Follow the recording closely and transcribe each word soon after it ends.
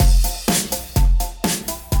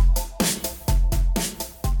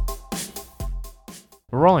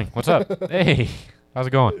rolling. What's up? Hey, how's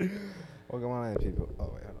it going? Welcome on in, people.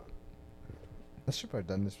 Oh, wait, hold on. I should have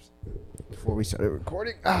done this before we started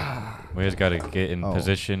recording. We just gotta get in Oh.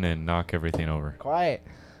 position and knock everything over. Quiet.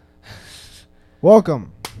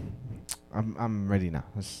 Welcome. I'm ready now.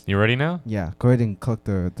 You ready now? Yeah, go ahead and click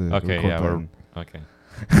the Okay, record yeah, button. Okay.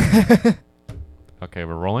 Okay,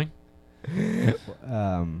 we're rolling.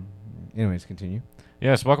 Anyways, continue.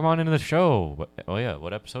 Yes, welcome on into the show.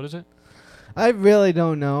 What episode is it? I really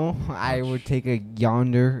don't know. I Ouch. would take a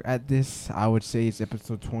yonder at this. I would say it's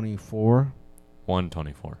episode 24.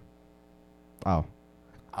 124. Oh,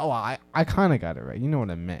 I kind of got it right. You know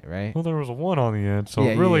what I meant, right? Well, there was a 1 on the end, so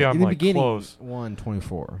Yeah, really yeah. I'm In the like beginning, close.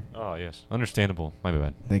 124. Oh, yes. Understandable. My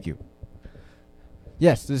bad. Thank you.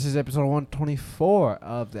 Yes, this is episode 124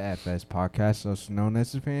 of the FS Podcast, also known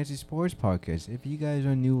as the Fantasy Sports Podcast. If you guys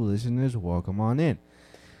are new listeners, welcome on in.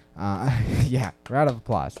 Yeah, round of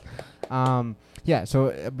applause. Yeah,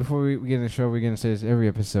 so before we get in the show, we're going to say this every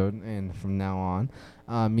episode, and from now on,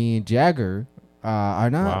 me and Jagger are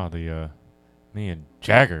not... Wow, me and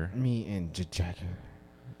Jagger. Me and Jagger.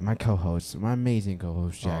 My co-host, my amazing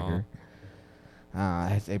co-host, Jagger.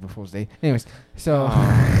 It's April Fool's Day. Anyways, so...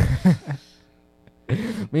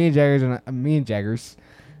 me and Jaggers.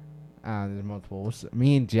 There's multiples.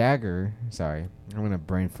 Me and Jagger. Sorry, I'm gonna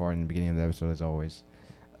brain fart in the beginning of the episode as always.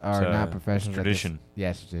 Are not professionals. Tradition.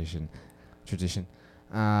 Yes, tradition.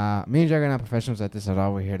 Me and Jagger are not professionals at this at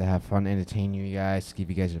all. We're here to have fun, entertain you guys, give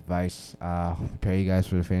you guys advice, prepare you guys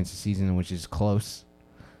for the fantasy season, which is close.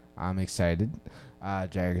 I'm excited.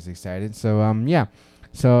 Jagger's excited. So yeah.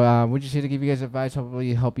 So we're just here to give you guys advice.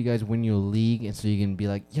 Hopefully help you guys win your league, and so you can be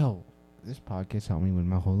like, yo. This podcast helped me win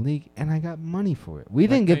my whole league, and I got money for it. We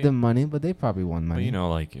didn't give them money, but they probably won money. But you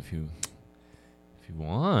know, like if you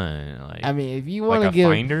want, like I mean, if you want like to a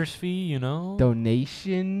give finder's fee, you know,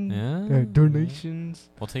 donation, yeah, donations.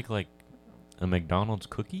 We'll take like a McDonald's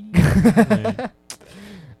cookie. I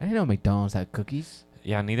didn't know McDonald's had cookies.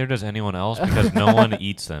 Yeah, neither does anyone else because no one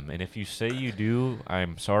eats them. And if you say you do,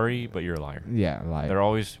 I'm sorry, but you're a liar. Yeah, like They're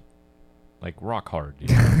always like rock hard,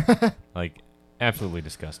 you know? Like absolutely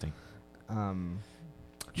disgusting.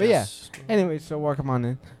 But yeah. Anyway, so welcome on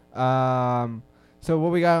in. So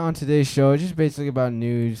what we got on today's show is just basically about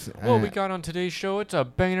news. What we got on today's show, it's a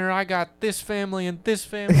banger. I got this family and this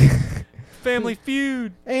family. Family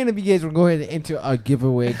Feud. And if you guys will go ahead and enter a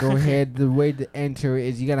giveaway, go ahead. The way to enter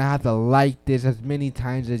is you're going to have to like this as many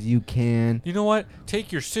times as you can. You know what?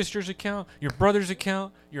 Take your sister's account, your brother's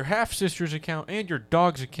account, your half-sister's account, and your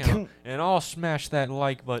dog's account, and all smash that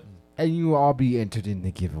like button. And you will all be entered in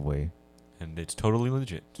the giveaway. And it's totally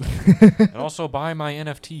legit. And also buy my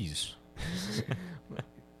NFTs.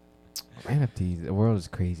 NFTs. The world is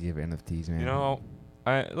crazy of NFTs, man. You know,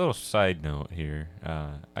 a little side note here.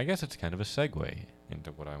 I guess it's kind of a segue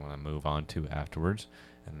into what I want to move on to afterwards.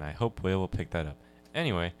 And I hope Will will pick that up.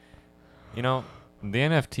 Anyway, you know, the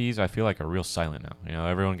NFTs I feel like are real silent now. You know,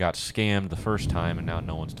 everyone got scammed the first time and now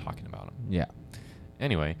no one's talking about them. Yeah.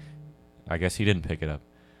 Anyway, I guess he didn't pick it up.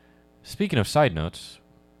 Speaking of side notes,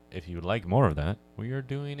 if you would like more of that, we are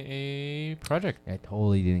doing a project. I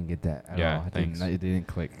totally didn't get that at Yeah, all. thanks. It didn't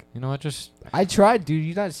click. You know what? Just I tried, dude.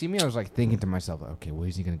 You not see me? I was like thinking to myself, okay,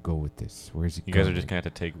 where's he gonna go with this? Where's he? you guys are just gonna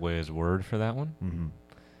have to take Wiz word for that one Mm-hmm.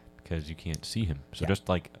 because you can't see him. So Yeah. just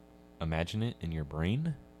like imagine it in your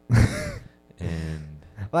brain. And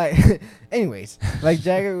Like, anyways, like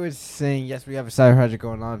Jagger was saying, yes, we have a side project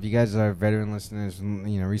going on. If you guys are veteran listeners,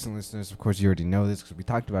 recent listeners, of course, you already know this because we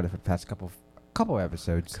talked about it for the past couple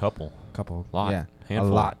episodes. couple, Yeah,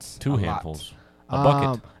 handful, a lot, two a handfuls, lot. a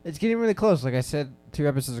bucket. It's getting really close. Like I said 2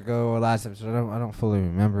 episodes ago, or last episode, I don't fully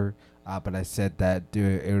remember. But I said that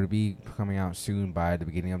it would be coming out soon by the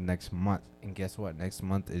beginning of next month. And guess what? Next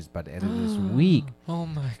month is by the end of this week. Oh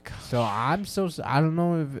my god! So I don't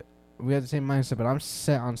know if we have the same mindset, but I'm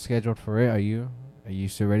set on schedule for it. Are you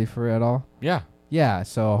still ready for it at all? Yeah. Yeah.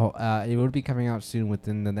 So it will be coming out soon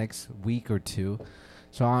within the next week or 2.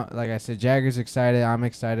 So like I said, Jagger's excited. I'm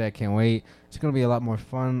excited. I can't wait. It's gonna be a lot more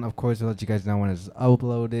fun. Of course, we'll let you guys know when it's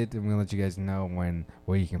uploaded, and we'll let you guys know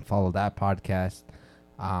where you can follow that podcast.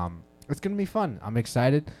 It's gonna be fun. I'm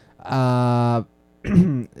excited.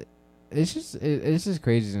 It's just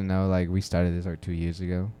crazy to know, like, we started this like 2 years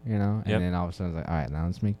ago, you know, Yep. and then all of a sudden it's like, all right, now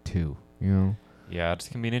let's make 2, you know. Yeah, it's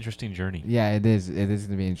gonna be an interesting journey. Yeah, it is. It is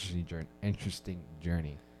gonna be an interesting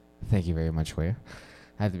journey. Thank you very much, Ware.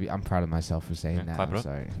 I'm proud of myself for saying that. clap I'm it up.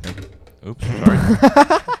 sorry. Oops, sorry.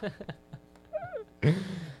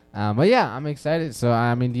 But yeah, I'm excited. So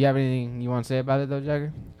I mean, do you have anything you want to say about it though,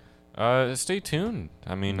 Jagger? Stay tuned.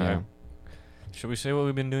 I mean, Yeah. Should we say what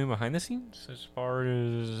we've been doing behind the scenes as far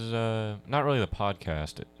as not really the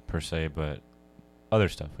podcast per se, but other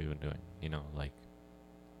stuff we've been doing? You know, like.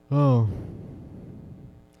 Oh.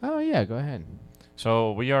 Oh yeah, go ahead.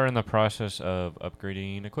 So we are in the process of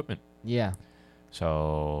upgrading equipment. Yeah.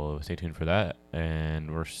 So stay tuned for that.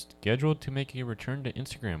 And we're scheduled to make a return to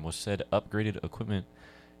Instagram with said upgraded equipment.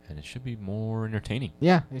 And it should be more entertaining.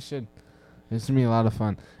 Yeah, it should. It's gonna be a lot of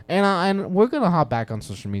fun, and we're gonna hop back on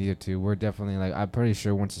social media too. We're definitely I'm pretty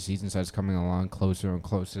sure once the season starts coming along closer and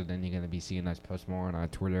closer, then you're gonna be seeing us post more on our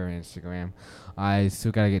Twitter and Instagram. I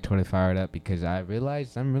still gotta get Twitter fired up because I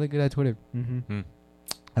realized I'm really good at Twitter.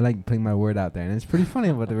 I like putting my word out there, and it's pretty funny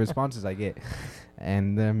about the responses I get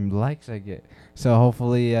and the likes I get. So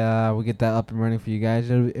hopefully we get that up and running for you guys.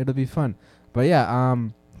 It'll be fun. But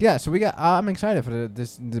yeah, so we got. I'm excited for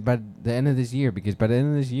by the end of this year, because by the end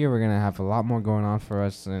of this year we're gonna have a lot more going on for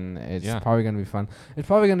us, and it's probably gonna be fun. It's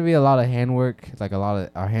probably gonna be a lot of handwork, like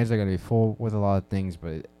our hands are gonna be full with a lot of things,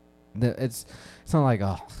 but it's not like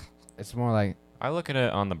it's more like. I look at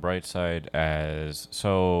it on the bright side as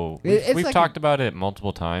It's we've like talked about it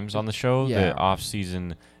multiple times on the show. Yeah. The off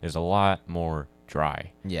season is a lot more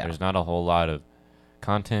dry. Yeah. There's not a whole lot of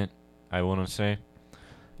content, I want to say,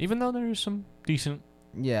 even though there's some decent.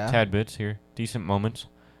 Tad bits here, decent moments,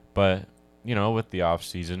 but with the off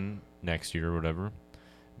season next year or whatever,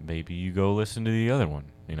 maybe you go listen to the other one.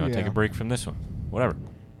 Take a break from this one, whatever.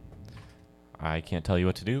 I can't tell you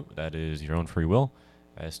what to do. That is your own free will,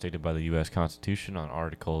 as stated by the U.S. Constitution on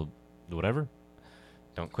Article whatever.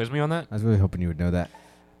 Don't quiz me on that. I was really hoping you would know that.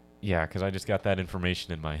 Yeah, because I just got that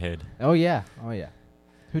information in my head. Oh yeah.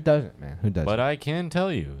 Who doesn't, man? Who doesn't? But I can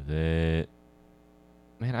tell you that.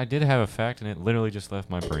 Man, I did have a fact, and it literally just left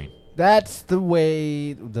my brain. That's the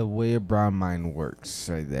way a brown mind works,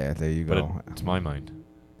 right there. There you go. But it's my mind.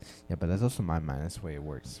 Yeah, but that's also my mind. That's the way it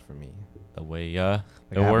works for me. The way it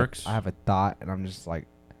works. I have a thought, and I'm just like,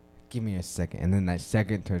 give me a second, and then that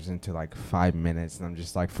second turns into like 5 minutes, and I'm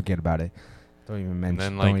just like, forget about it. Don't even mention.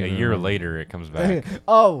 And then like a year later, it comes back.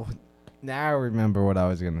 Oh, now I remember what I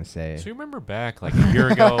was gonna say. So you remember back like a year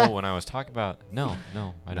ago when I was talking about? No,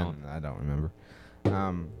 I don't. I don't remember.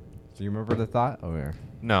 So you remember the thought? Oh yeah.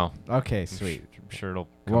 No. Okay, sweet. I'm sure it'll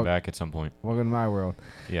come back at some point. Welcome to my world.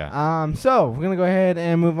 Yeah. So we're gonna go ahead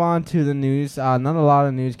and move on to the news. Not a lot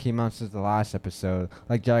of news came out since the last episode.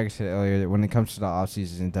 Like Jagger said earlier, that when it comes to the off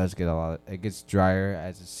season, it does get it gets drier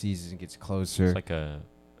as the season gets closer. It's like a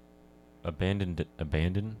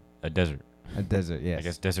desert. A desert, yes. I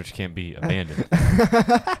guess deserts can't be abandoned.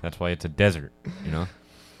 That's why it's a desert,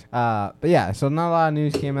 But yeah, so not a lot of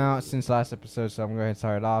news came out since last episode, so I'm going to go ahead and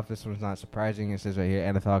start it off. This one's not surprising. It says right here,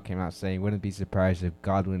 NFL came out saying, wouldn't be surprised if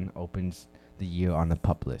Godwin opens the year on the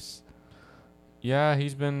PUP list. Yeah,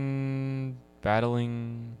 he's been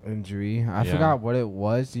battling injury. I forgot what it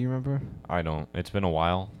was. Do you remember? I don't. It's been a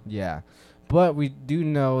while. Yeah. But we do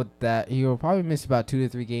know that he will probably miss about 2 to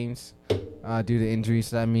 3 games due to injury,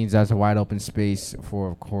 so that means that's a wide open space for,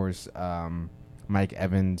 of course, Mike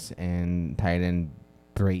Evans and tight end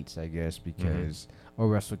Brates, I guess, because or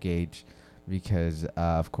Russell Gage, because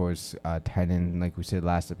of course tight end, like we said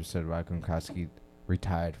last episode, Rob Gronkowski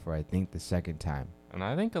retired for I think the second time. And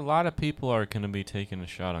I think a lot of people are going to be taking a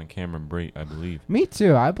shot on Cameron Brate, I believe. Me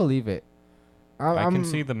too. I believe it. I can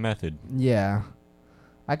see the method. Yeah,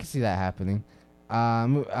 I can see that happening.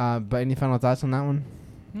 But any final thoughts on that one?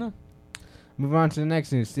 No. Move on to the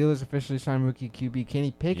next news. Steelers officially signed rookie QB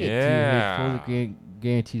Kenny Pickett to his fully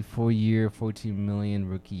guaranteed 4-year, $14 million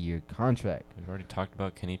rookie year contract. We've already talked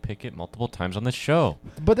about Kenny Pickett multiple times on the show.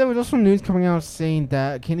 But there was also news coming out saying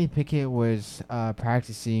that Kenny Pickett was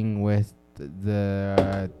practicing with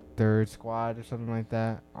the third squad or something like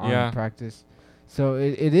that on practice. So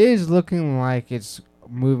it is looking like it's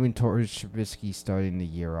moving towards Trubisky starting the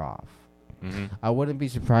year off. I wouldn't be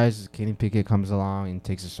surprised if Kenny Pickett comes along and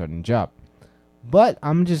takes a starting job. But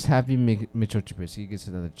I'm just happy Mitchell Trubisky gets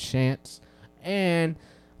another chance. And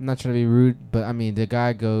I'm not trying to be rude, but I mean, the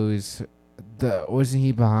guy goes, wasn't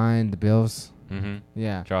he behind the Bills?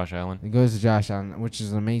 Yeah. Josh Allen. It goes to Josh Allen, which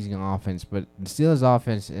is an amazing offense. But the Steelers'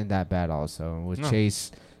 offense isn't that bad also. With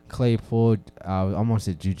Chase, Claypool, almost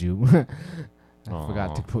at Juju. I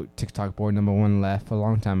forgot to put TikTok board number 1 left a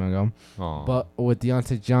long time ago. But with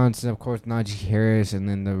Deontay Johnson, of course, Najee Harris, and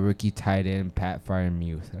then the rookie tight end, Pat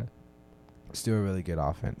Freiermuth. Still a really good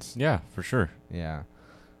offense. Yeah, for sure. Yeah.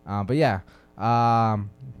 But yeah. I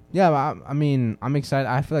mean, I'm excited.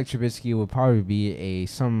 I feel like Trubisky will probably be a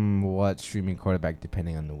somewhat streaming quarterback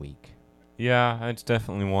depending on the week. Yeah, it's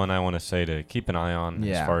definitely one I want to say to keep an eye on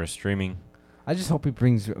as far as streaming. I just hope he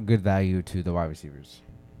brings good value to the wide receivers.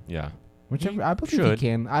 Yeah. Whichever, He I believe should. he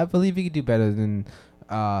can. I believe he could do better than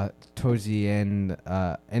towards the end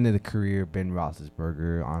of the career Ben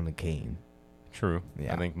Roethlisberger on the cane. True.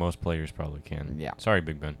 Yeah. I think most players probably can. Yeah. Sorry,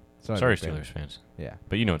 Big Ben. Sorry, Big Ben. Steelers fans. Yeah.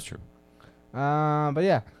 But you know it's true. But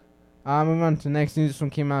yeah. Moving on to the next news. This one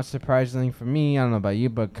came out surprisingly for me. I don't know about you,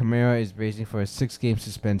 but Kamara is bracing for a 6-game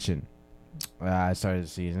suspension. At the start of the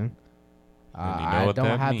season. And you know I what don't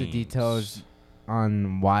that have the means. details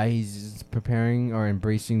on why he's preparing or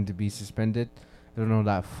embracing to be suspended. I don't know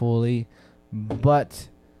that fully, but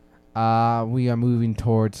we are moving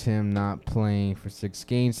towards him not playing for 6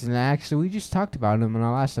 games. And actually, we just talked about him in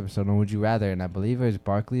our last episode on Would You Rather, and I believe it was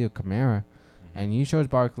Barkley or Kamara. And you chose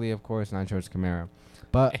Barkley, of course, and I chose Kamara.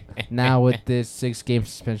 But now with this 6-game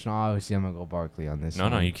suspension, obviously I'm gonna go Barkley on this. No,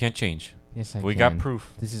 one. you can't change. Yes, I We can. got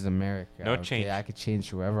proof. This is America. No okay? change. I could change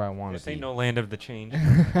whoever I want This to be. ain't no land of the change.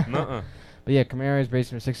 Nuh-uh. But yeah, Kamara is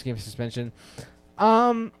bracing for 6-game suspension.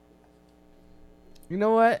 You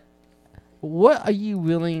know what? What are you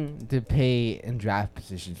willing to pay in draft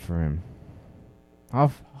positions for him?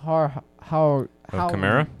 How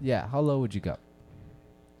Kamara? Yeah, how low would you go?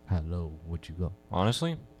 How low would you go?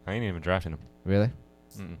 Honestly, I ain't even drafting him. Really?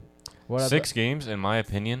 Mm-mm. What 6 games, in my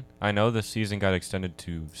opinion. I know the season got extended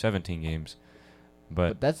to 17 games, but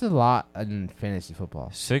But that's a lot in fantasy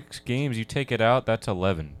football. 6 games, you take it out, that's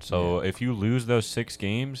 11. So if you lose those 6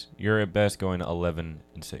 games, you're at best going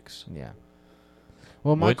 11-6. Yeah.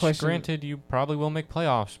 Well, my Which, question. granted, you probably will make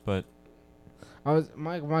playoffs, but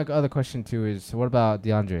My other question too is, what about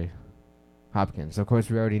DeAndre Hopkins? Of course,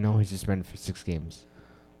 we already know he's suspended for 6 games.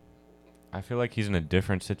 I feel like he's in a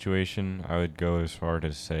different situation. I would go as far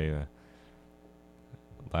to say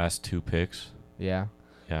last 2 picks. Yeah.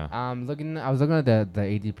 Yeah. I was looking at the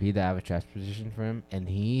ADP, the average draft position for him, and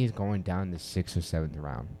he is going down the 6th or 7th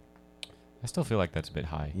round. I still feel like that's a bit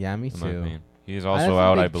high. Yeah, me in my too. opinion. He's That's also a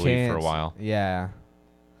out, big I believe, for a chance. while. Yeah.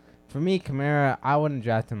 For me, Kamara, I wouldn't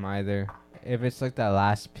draft him either. If it's like that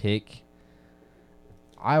last pick,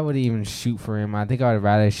 I would even shoot for him. I think I would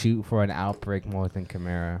rather shoot for an outbreak more than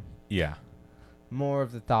Kamara. Yeah. More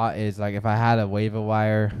of the thought is, like, if I had a waiver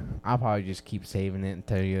wire, I'll probably just keep saving it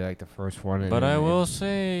until you're like the first one. But I will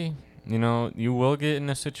say, you will get in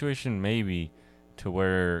a situation maybe to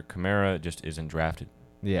where Kamara just isn't drafted.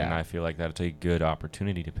 Yeah. And I feel like that's a good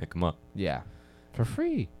opportunity to pick him up Yeah. For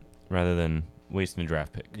free. rather than wasting a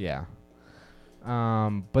draft pick. Yeah.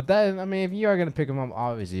 But that, I mean, if you are gonna pick him up,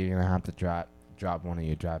 obviously you're gonna have to drop one of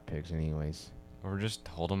your draft picks, anyways. Or just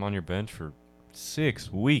hold him on your bench for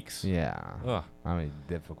 6 weeks. Yeah. Ugh. I mean,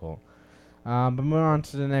 difficult. But moving on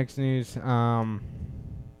to the next news.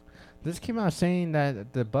 This came out saying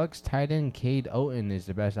that the Bucks tight end Cade Otton is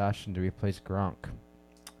the best option to replace Gronk.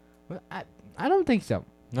 But I don't think so.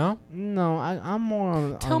 No? No, I'm more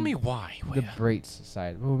on. Tell on me why. the Brates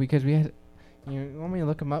side. Well, because we had. You want me to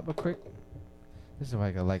look him up real quick? This is why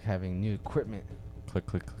I like having new equipment. Click,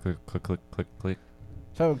 click, click, click, click, click, click.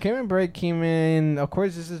 So Cameron Brate came in. Of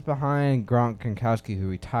course, this is behind Gronk Gronkowski, who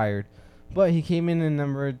retired, but he came in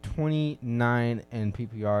number 29 in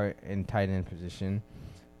PPR in tight end position.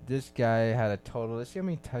 This guy had a total. Let's see how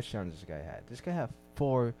many touchdowns this guy had. This guy had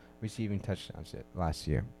 4 receiving touchdowns last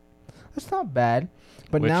year. That's not bad,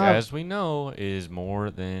 but Which, now, as we know, is more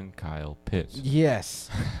than Kyle Pitts. yes,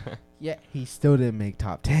 yeah, he still didn't make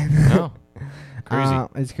top 10. No. Crazy.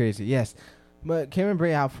 It's crazy. Yes. But Cameron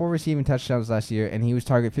Brate had 4 receiving touchdowns last year, and he was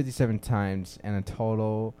targeted 57 times and he had a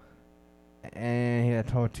total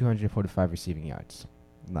of 245 receiving yards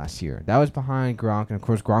last year. That was behind Gronk, and of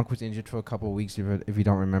course Gronk was injured for a couple of weeks, if you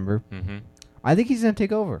don't remember. Mm-hmm. I think he's gonna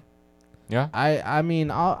take over. Yeah. I mean,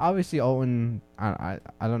 obviously Owen. I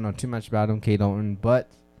don't know too much about him, Cade Owen, but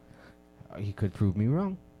he could prove me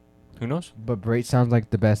wrong. Who knows? But Brate sounds like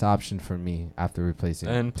the best option for me after replacing.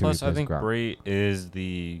 And to plus, I replace think Gronk. Brate is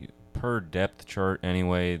the per depth chart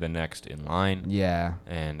anyway, the next in line. Yeah.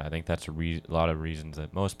 And I think that's a lot of reasons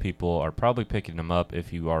that most people are probably picking him up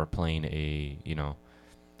if you are playing a,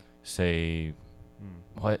 say,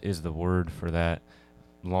 what is the word for that?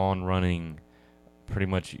 Lawn running, pretty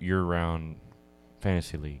much year-round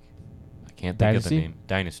fantasy league. I can't think of the name.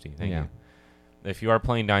 Dynasty. Thank you. If you are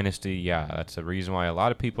playing Dynasty, yeah, that's the reason why a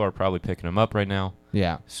lot of people are probably picking him up right now.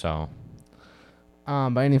 Yeah. So.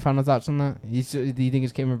 But any final thoughts on that? Do you think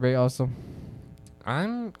it's Cameron Brate also?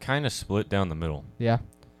 I'm kind of split down the middle. Yeah.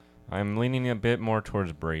 I'm leaning a bit more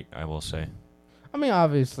towards Brate, I will say. I mean,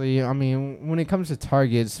 obviously, when it comes to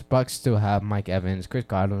targets, Bucks still have Mike Evans. Chris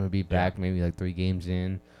Godwin will be back maybe like 3 games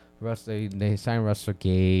in. They signed Russell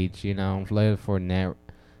Gage, Leonard Fournette.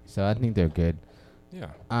 So I think they're good.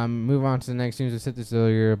 Yeah. Move on to the next news. I said this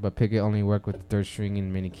earlier, but Pickett only worked with the 3rd string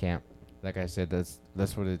in minicamp. like I said, that's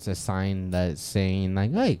what it's a sign that it's saying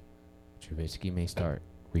like, hey, Trubisky may start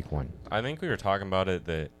week 1. I think we were talking about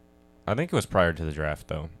it I think it was prior to the draft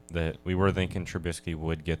though that we were thinking Trubisky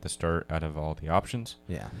would get the start out of all the options,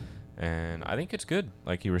 Yeah. and I think it's good,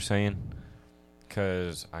 like you were saying,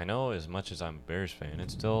 because I know as much as I'm a Bears fan,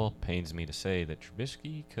 it still pains me to say that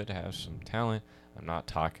Trubisky could have some talent. I'm not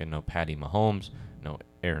talking no Patty Mahomes, no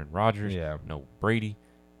Aaron Rodgers, Yeah. no Brady,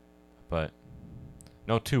 but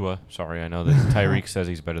no Tua. Sorry, I know that Tyreek says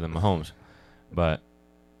he's better than Mahomes, but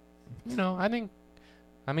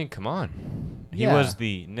I mean, come on. He Yeah. was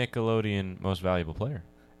the Nickelodeon most valuable player.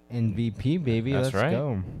 MVP, baby. That's Let's right.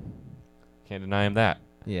 go. Can't deny him that.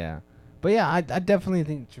 Yeah. But yeah, I definitely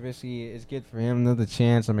think Trubisky is good for him. Another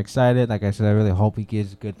chance. I'm excited. Like I said, I really hope he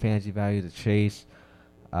gives good fantasy value to Chase,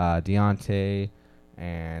 Deontay,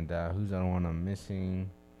 and who's the other one I'm missing?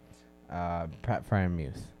 Pat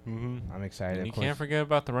Fryermuth. Mm-hmm. I'm excited. And you of course, can't forget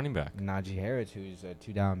about the running back. Najee Harris, who's a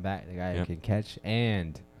 2-down back, the guy who Yep. can catch,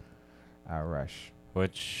 and Rush.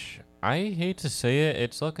 Which, I hate to say it,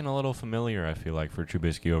 it's looking a little familiar, I feel like, for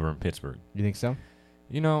Trubisky over in Pittsburgh. You think so?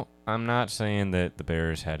 I'm not saying that the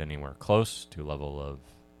Bears had anywhere close to level of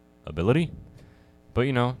ability. But,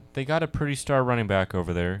 they got a pretty star running back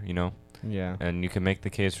over there, Yeah. And you can make the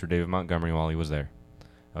case for David Montgomery while he was there.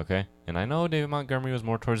 Okay? And I know David Montgomery was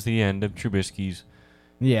more towards the end of Trubisky's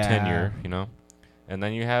tenure, And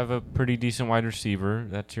then you have a pretty decent wide receiver.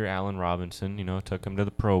 That's your Allen Robinson, took him to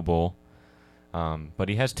the Pro Bowl. But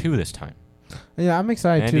he has 2 this time. Yeah, I'm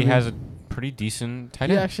excited And too. he has a pretty decent tight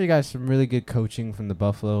He end. actually got some really good coaching from the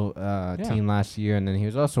Buffalo Yeah. team last year, and then he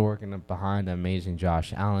was also working up behind the amazing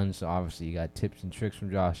Josh Allen. So obviously, you got tips and tricks from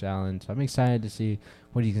Josh Allen. So I'm excited to see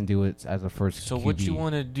what he can do with as a first. So QB. what you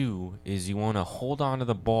want to do is you want to hold on to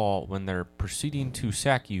the ball when they're proceeding to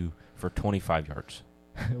sack you for 25 yards.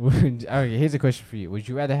 Okay, here's a question for you: would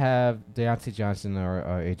you rather have Deontay Johnson or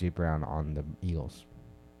AJ Brown on the Eagles?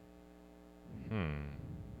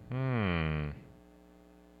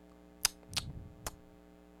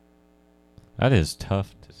 That is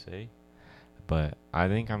tough to say, but I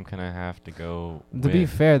think I'm gonna have to go. To be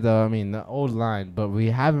fair, though, I mean the old line, but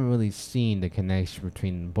we haven't really seen the connection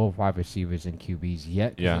between both wide receivers and QBs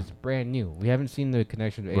yet. 'Cause Yeah. it's brand new. We haven't seen the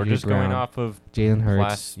connection with we're AJ just Brown, going off of Jalen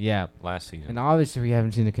Hurts. last- last season. And obviously, we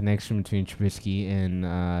haven't seen the connection between Trubisky and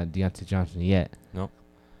Deontay Johnson yet.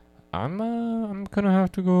 I'm gonna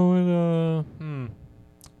have to go with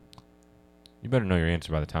You better know your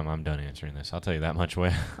answer by the time I'm done answering this. I'll tell you that much.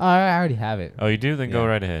 Way. Oh, I already have it. Oh, you do? Then go Yeah.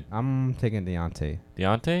 right ahead. I'm taking Deontay.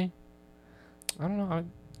 Deontay? I don't know.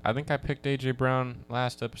 I think I picked AJ Brown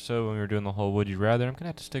last episode when we were doing the whole Would You Rather. I'm gonna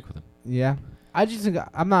have to stick with him Yeah, I just think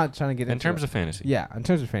I'm not trying to get in into terms it. of fantasy. Yeah, in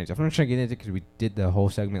terms of fantasy, I'm not trying to get into it because we did the whole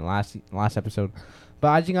segment last episode. But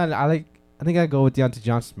I think I go with Deontay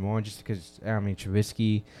Johnson more just because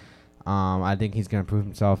Trubisky. I think he's gonna prove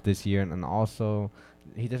himself this year, and also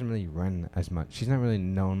he doesn't really run as much. He's not really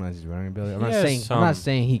known as his running ability. I'm not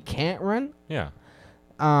saying he can't run. Yeah.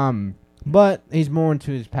 But he's more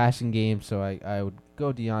into his passing game, so I would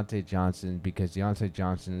go Deontay Johnson because Deontay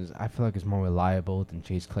Johnson is, I feel like, is more reliable than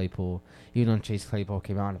Chase Claypool. Even though Chase Claypool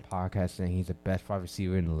came out on a podcast saying he's the best wide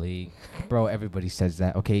receiver in the league. Bro, everybody says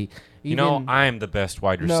that, okay? I'm the best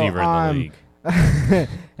wide No, receiver in the league. Yeah,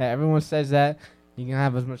 everyone says that. You can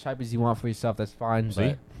have as much hype as you want for yourself. That's fine. See?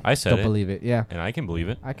 But I said don't it, believe it. Yeah, and I can believe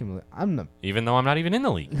it, I can believe. I'm the even though I'm not even in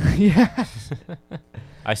the league. yeah.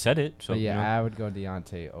 I said it. So But yeah, I would go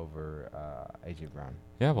Deontay over AJ Brown.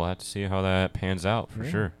 yeah, we'll have to see how that pans out for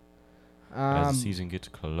Yeah. sure as the season gets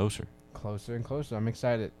closer. Closer and closer. I'm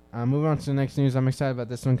excited. Moving on to the next news. I'm excited about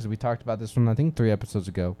this one because we talked about this one, I think, 3 episodes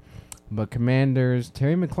ago. But Commanders,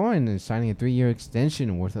 Terry McLaurin is signing a 3-year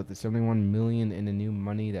extension worth up to $71 million in the new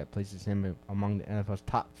money that places him among the NFL's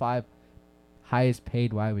top 5 highest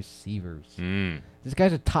paid wide receivers. This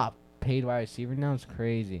guy's a top paid wide receiver now. It's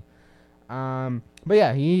crazy. But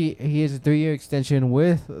yeah, he has a 3-year extension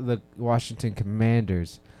with the Washington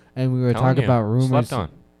Commanders. And we were Telling talking you, about rumors. Slept on.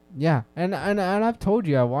 Yeah, and I've told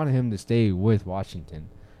you I wanted him to stay with Washington,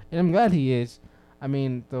 and I'm glad he is. I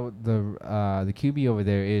mean, the QB over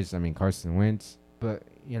there is, Carson Wentz, but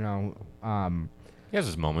He has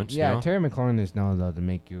his moments. yeah, You know? Terry McLaurin is known though to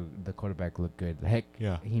make the quarterback look good. Heck,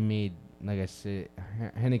 Yeah. he made, like I said,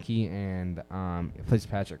 Heineke and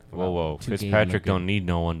Fitzpatrick. Whoa. Fitzpatrick don't need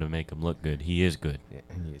no one to make him look good. He is good. Yeah,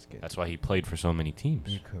 he is good. That's why he played for so many teams.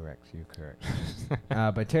 You're correct.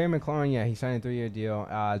 But Terry McLaurin, yeah, he signed a 3-year deal.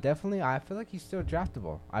 Definitely, I feel like he's still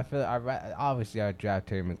draftable. Obviously I'd draft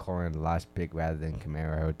Terry McLaurin the last pick rather than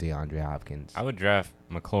Kamara or DeAndre Hopkins. I would draft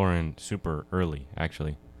McLaurin super early,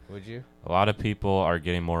 actually. Would you? A lot of people are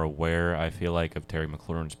getting more aware, I feel like, of Terry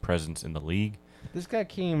McLaurin's presence in the league. This guy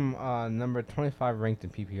came number 25 ranked in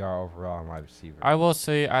PPR overall on wide receiver. I will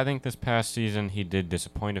say, I think this past season he did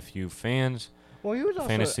disappoint a few fans. Well, he was also.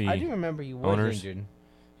 Fantasy I do remember he was owners. injured.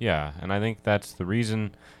 Yeah, and I think that's the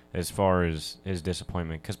reason as far as his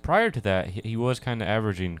disappointment. Because prior to that, he was kind of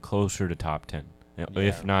averaging closer to top 10, if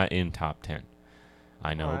Yeah. not in top 10.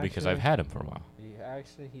 I know because I've actually- had him for a while.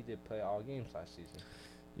 He did play all games last season.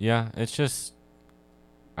 Yeah, it's just,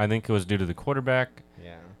 I think it was due to the quarterback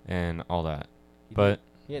Yeah. and all that. He But,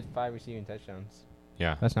 he had 5 receiving touchdowns.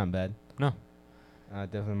 yeah. That's not bad. No.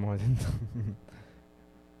 Definitely more than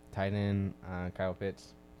tight end Kyle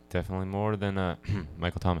Pitts. Definitely more than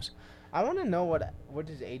Michael Thomas. I want to know what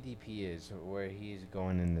his ADP is, where he's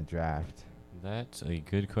going in the draft. That's a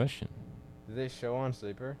good question. Did they show on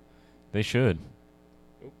Sleeper? They should.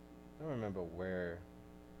 I don't remember where.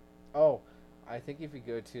 Oh, I think if you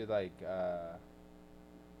go to like, give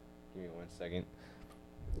me 1 second.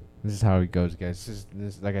 This is how it goes, guys.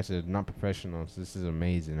 This like I said, not professionals. This is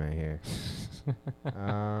amazing right here.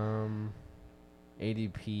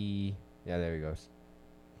 ADP. Yeah, there he goes.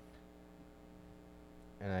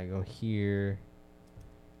 And I go here.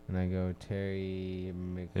 And I go Terry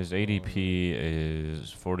McLaurin. His ADP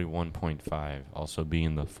is 41.5, also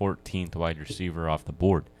being the 14th wide receiver off the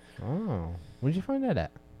board. Oh, where'd you find that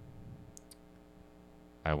at?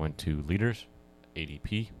 I went to leaders,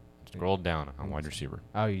 ADP, scrolled down on wide receiver.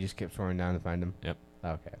 Oh, you just kept throwing down to find him. Yep.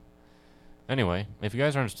 Okay. Anyway, if you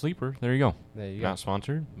guys aren't a sleeper, there you go. There you Not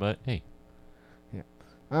sponsored, but hey.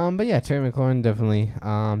 But yeah, Terry McLaurin definitely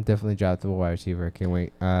draftable wide receiver. Can't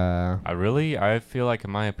wait. I feel like, in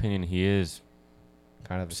my opinion, he is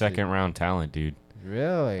Kind of a second round talent, dude.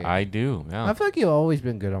 Really? I do, yeah. I feel like you've always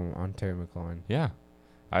been good on Terry McLaurin. Yeah.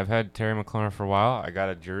 I've had Terry McLaurin for a while. I got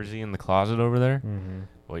a jersey in the closet over there, Mm-hmm.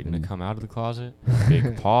 waiting to come out of the closet.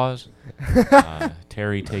 Big pause.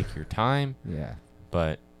 Terry, take your time. Yeah.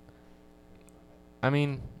 But, I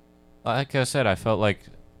mean, like I said, I felt like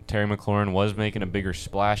Terry McLaurin was making a bigger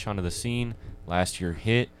splash onto the scene. Last year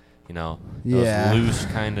hit, those loose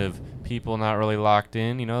kind of people not really locked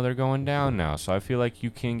in, they're going down now. So I feel like you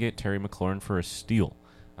can get Terry McLaurin for a steal.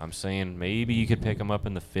 I'm saying maybe you could pick him up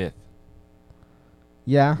in the 5th.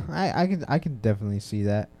 Yeah, I could definitely see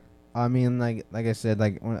that. I mean, like I said,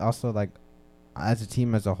 also as a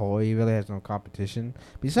team as a whole, he really has no competition.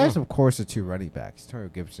 Besides, of course, the 2 running backs, Terry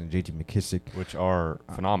Gibson, J.T. McKissick, Which are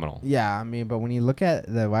phenomenal. Yeah, I mean, but when you look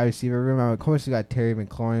at the wide receiver room, of course you got Terry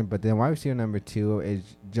McLaurin, but then wide receiver number 2 is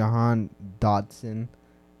Jahan Dotson,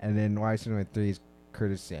 and then wide receiver number 3 is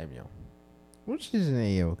Curtis Samuel, which is an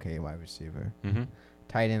A-OK wide receiver. Mm-hmm.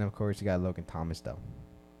 Tight end, of course, you got Logan Thomas, though.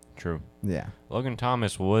 True. Yeah. Logan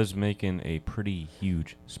Thomas was making a pretty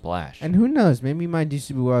huge splash. And who knows, maybe he might do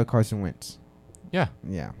super well with Carson Wentz. Yeah.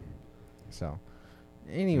 Yeah. So,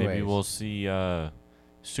 anyway. Maybe we'll see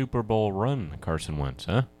Super Bowl run Carson Wentz,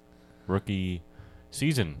 huh? Rookie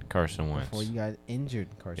season Carson Wentz. Before you got injured,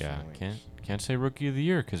 Carson Yeah, Wentz. can't say rookie of the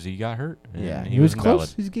year because he got hurt. and Yeah, he was invalid.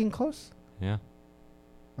 close. He's getting close. Yeah.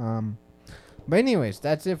 But anyways,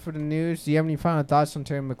 that's it for the news. Do you have any final thoughts on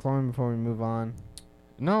Terry McLaurin before we move on?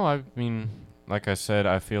 No, I mean, like I said,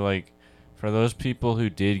 I feel like for those people who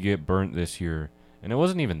did get burnt this year, and it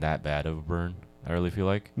wasn't even that bad of a burn, I really feel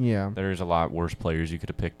like. Yeah. There's a lot worse players you could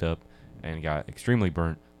have picked up and got extremely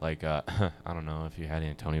burnt. Like, I don't know if you had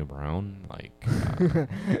Antonio Brown. Like,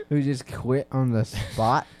 Who just quit on the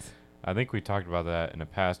spot? I think we talked about that in a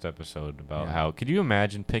past episode about Yeah. how, could you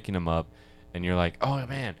imagine picking him up and you're like, oh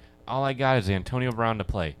man, all I got is Antonio Brown to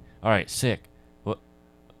play. All right, sick.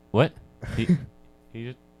 What? He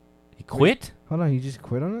quit? Hold on, you just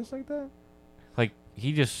quit on us like that? Like,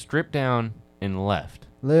 he just stripped down and left.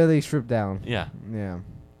 Literally stripped down. Yeah. Yeah.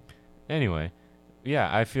 Anyway, yeah,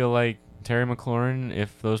 I feel like Terry McLaurin,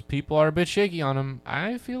 if those people are a bit shaky on him,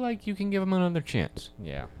 I feel like you can give him another chance.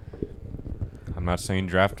 Yeah. I'm not saying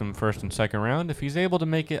draft him first and second round. If he's able to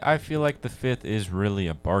make it, I feel like the 5th is really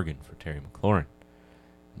a bargain for Terry McLaurin.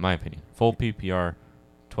 In my opinion. Full PPR,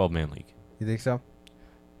 12-man league. You think so?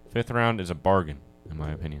 5th round is a bargain, in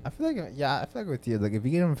my opinion. I feel like with you. Like if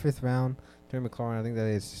you get him in 5th round, Terry McLaurin, I think that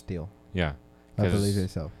is a steal. Yeah. I 'Cause believe it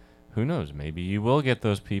so. who knows? Maybe you will get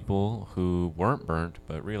those people who weren't burnt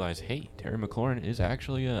but realize, hey, Terry McLaurin is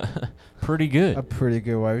actually pretty good. A pretty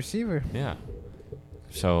good wide receiver. Yeah.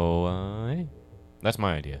 So, hey, that's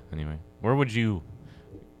my idea. Anyway, where would you,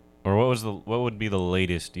 or what would be the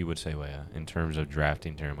latest you would say, Weah, in terms of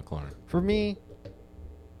drafting Terry McLaurin? For me,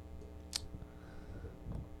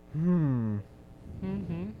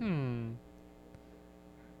 Mm-hmm.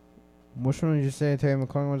 which one did you say Terry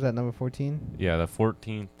McLaurin was at number 14? Yeah, the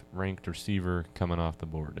 14th ranked receiver coming off the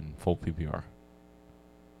board in full PPR.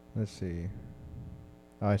 Let's see.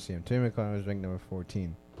 Oh, I see him. Terry McLaurin was ranked number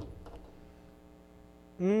 14.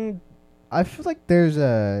 I feel like there's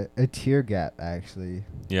a tier gap, actually.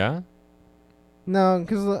 Yeah? No,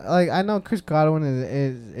 because like I know Chris Godwin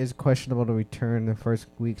is questionable to return the first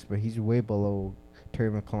weeks, but he's way below Terry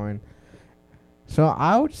McLaurin. So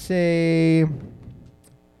I would say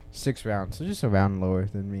 6th round, so just a round lower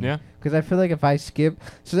than me. Yeah. Because I feel like if I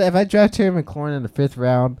draft Terry McLaurin in the 5th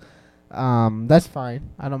round, that's fine.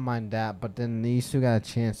 I don't mind that. But then you still got a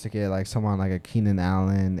chance to get like someone like a Keenan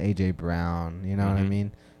Allen, AJ Brown. You know what I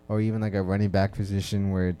mean? Or even like a running back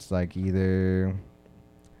position where it's like either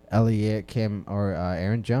Elliott, Kim, or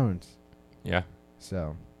Aaron Jones. Yeah.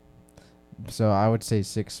 So I would say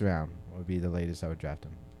 6th round would be the latest I would draft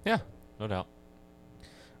him. Yeah, no doubt.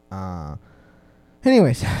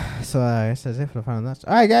 Anyways, so I guess that's it for the final thoughts.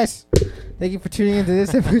 All right, guys, thank you for tuning into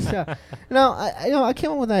this episode. I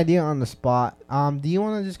came up with an idea on the spot. Do you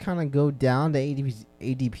want to just kind of go down the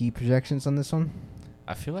ADP projections on this one?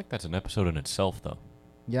 I feel like that's an episode in itself, though.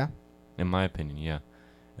 Yeah. In my opinion, yeah.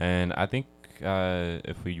 And I think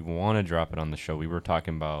if we want to drop it on the show, we were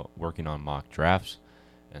talking about working on mock drafts,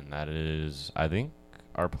 and that is, I think,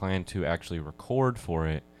 our plan to actually record for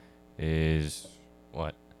it is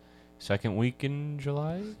what? 2nd week in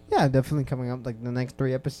July? Yeah, definitely coming up. Like the next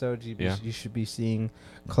 3 episodes, you should be seeing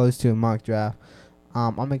close to a mock draft.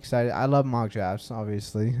 I'm excited. I love mock drafts,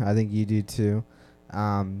 obviously. I think you do too.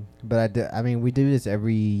 But I mean, we do this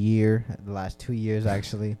every year. The last 2 years,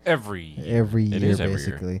 actually. Every year,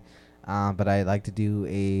 basically. But I like to do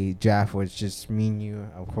a draft where it's just me and you,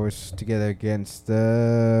 of course, together against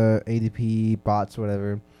the ADP bots,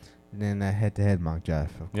 whatever, and then a head-to-head mock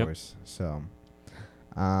draft, of course. So.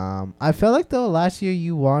 I felt like though last year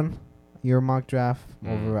you won your mock draft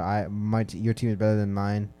over your team is better than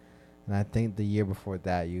mine, and I think the year before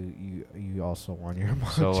that you also won your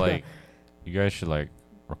mock draft. So like, you guys should like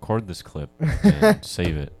record this clip and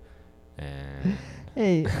save it. And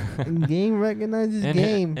hey, game recognizes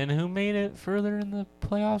game. And who made it further in the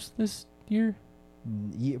playoffs this year?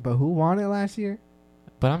 Yeah, but who won it last year?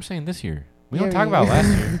 But I'm saying this year. We don't talk about last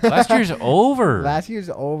year. Last year's over. Last year's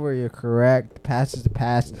over. You're correct. The past is the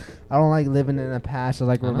past. I don't like living in the past. I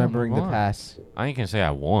like remembering the past. I ain't going to say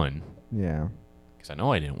I won. Yeah. Because I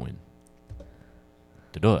know I didn't win.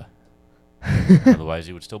 Duh. Otherwise,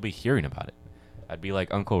 you would still be hearing about it. I'd be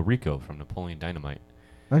like Uncle Rico from Napoleon Dynamite.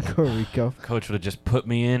 Uncle Rico. Coach would have just put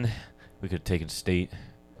me in. We could have taken state.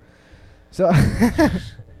 So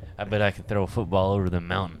I bet I could throw a football over the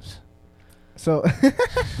mountains. So,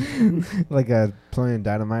 like a playing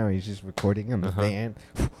Dynamite where he's just recording on the van.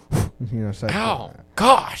 So ow!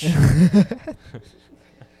 Gosh! All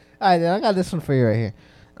right, then I got this one for you right here.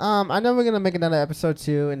 I know we're going to make another episode,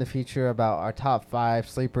 too, in the future about our top 5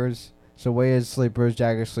 sleepers. So, Wade's sleepers,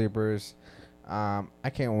 Jagger sleepers.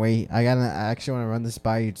 I can't wait. I actually want to run this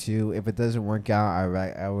by you, too. If it doesn't work out,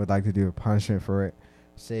 I would like to do a punishment for it.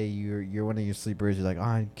 Say you're one of your sleepers. You're like, oh,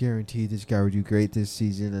 I guarantee this guy would do great this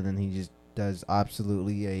season. And then he just does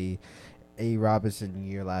absolutely a Robinson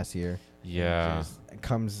year last year. Yeah. Just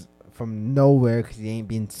comes from nowhere because he ain't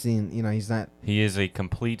been seen. He's not. He is a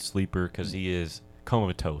complete sleeper because he is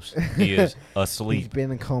comatose. He is asleep. He's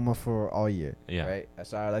been in coma for all year. Yeah. Right.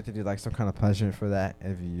 So I'd like to do like some kind of punishment for that.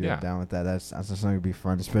 If you're down with that, that's something that would be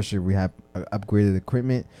fun. Especially if we have upgraded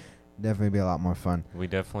equipment. Definitely be a lot more fun. We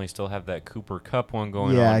definitely still have that Cooper Cup one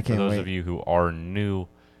going on. For those of you who are new,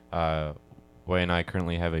 Way and I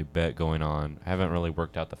currently have a bet going on. I haven't really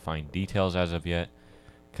worked out the fine details as of yet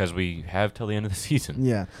because we have till the end of the season.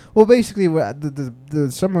 Yeah. Well, basically, the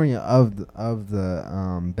summary of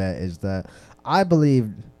the bet is that I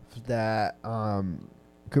believe that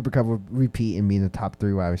Cooper Cup will repeat and be in the top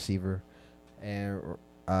 3 wide receiver, and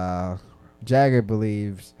Jagger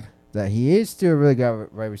believes that he is still a really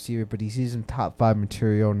good wide receiver, but he sees him top 5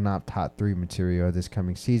 material, not top 3 material this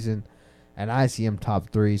coming season. And I see him top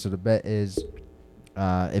 3, so the bet is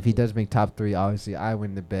if he does make top 3, obviously I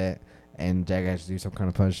win the bet, and Jagger has to do some kind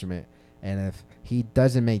of punishment. And if he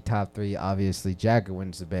doesn't make top 3, obviously Jagger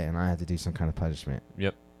wins the bet, and I have to do some kind of punishment.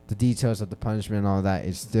 Yep. The details of the punishment and all that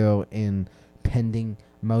is still in pending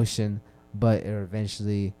motion, but it'll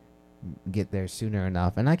eventually get there sooner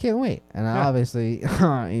enough, and I can't wait. And obviously,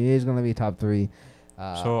 he is going to be top 3.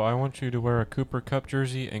 So I want you to wear a Cooper Cup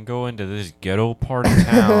jersey and go into this ghetto part of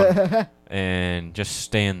town and just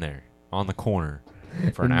stand there on the corner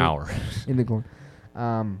for an hour. In the corner.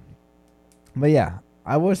 But yeah,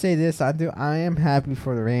 I will say this. I am happy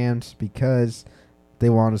for the Rams because they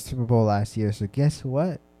won the Super Bowl last year. So guess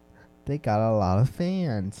what? they got a lot of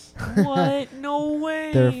fans. What? No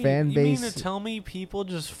way. Their fan You mean base- to tell me people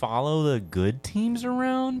just follow the good teams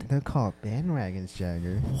around? They're called bandwagons,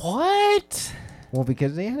 Jagger. What? Well,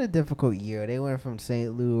 because they had a difficult year. They went from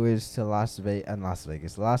St. Louis to Las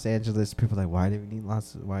Vegas, Los Angeles. People are like, why do we need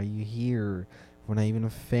why are you here? We're not even a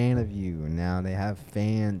fan of you. And now they have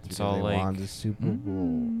fans It's because all they like, won the Super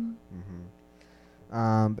Bowl.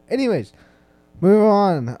 Anyways, move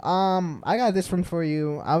on. I got this one for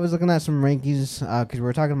you. I was looking at some rankings because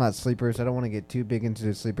we're talking about sleepers. I don't want to get too big into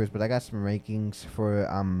the sleepers, but I got some rankings for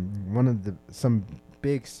some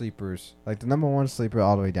big sleepers, like the number one sleeper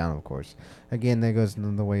all the way down, of course. Again, there goes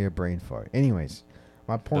the way your brain fart. Anyways,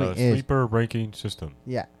 my point The is, sleeper ranking system.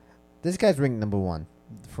 yeah, this guy's ranked number one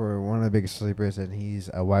for one of the biggest sleepers, and he's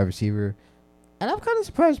a wide receiver. And I'm kind of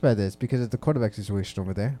surprised by this because of the quarterback situation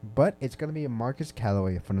over there. But it's going to be a Marcus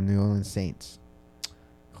Callaway from the New Orleans Saints.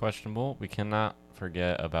 Questionable. We cannot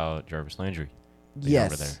forget about Jarvis Landry. being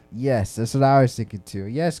over there. Yes, that's what I was thinking too.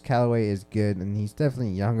 Yes, Callaway is good, and he's definitely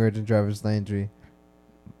younger than Jarvis Landry.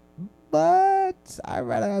 But I'd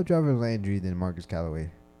rather have Jarvis Landry than Marcus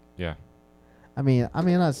Callaway. Yeah.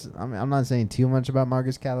 I'm not saying too much about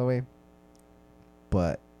Marcus Callaway,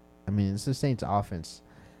 but I mean it's the Saints' offense,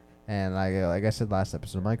 and like I said last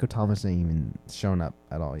episode, Michael Thomas ain't even shown up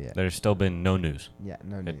at all yet. There's still been no news. Yeah,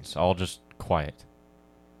 no news. It's all just quiet.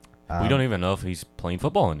 We don't even know if he's playing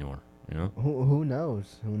football anymore. You know? Who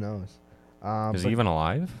knows? Who knows? Is he even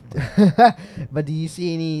alive? But do you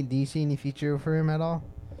see any future for him at all?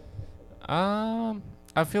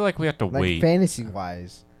 I feel like we have to Like wait. fantasy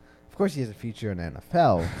wise, of course he has a future in the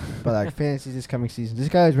NFL, but like fantasy this coming season, this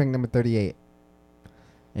guy was ranked number 38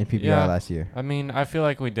 in PPR Yeah. last year. I mean, I feel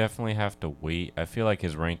like we definitely have to wait. I feel like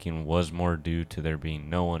his ranking was more due to there being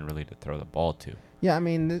no one really to throw the ball to. Yeah, I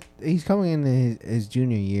mean he's coming in his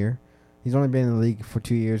junior year. He's only been in the league for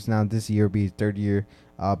 2 years now. This year will be his third year.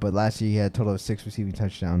 But last year he had a total of 6 receiving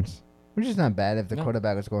touchdowns, which is not bad if the No.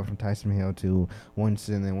 quarterback was going from Tyson Hill to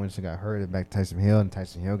Winston, and Winston got hurt and back to Tyson Hill, and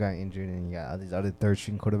Tyson Hill got injured, and you got all these other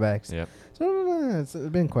third-string quarterbacks. Yep. So it's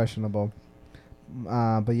been questionable.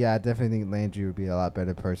 But yeah, I definitely think Landry would be a lot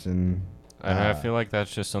better person. And I feel like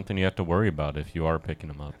that's just something you have to worry about if you are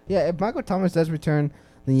picking him up. Yeah, if Michael Thomas does return,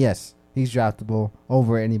 then yes, he's draftable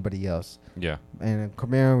over anybody else. Yeah. And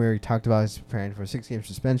Kamara, we already talked about, is preparing for a 6-game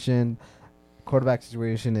suspension. Quarterback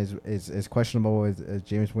situation is questionable with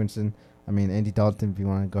Jameis Winston. I mean, Andy Dalton, if you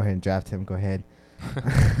want to go ahead and draft him, go ahead.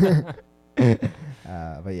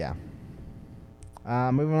 But yeah.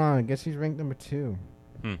 Moving on. I guess he's ranked number 2.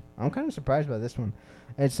 I'm kind of surprised by this one.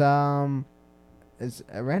 It's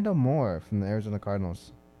Randall Moore from the Arizona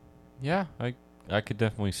Cardinals. Yeah, I could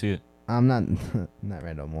definitely see it. I'm not not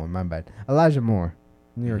Randall Moore. My bad. Elijah Moore,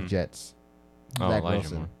 New York Mhm. Jets. Oh, Zach Elijah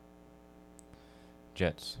Wilson. Moore.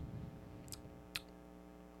 Jets.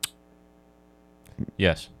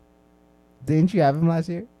 Yes. Didn't you have him last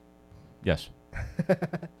year? Yes.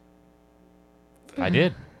 I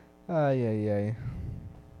did. Yeah.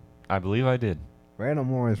 I believe I did. Randall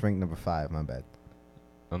Moore is ranked number 5. My bad.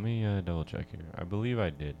 Let me double check here. I believe I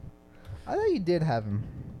did. I thought you did have him.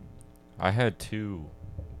 I had 2.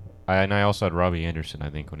 And I also had Robbie Anderson, I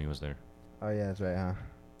think, when he was there. Oh yeah, that's right, huh?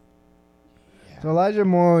 So Elijah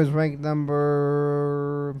Moore is ranked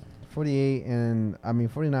number 49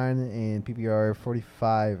 in PPR,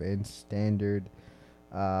 45 in standard.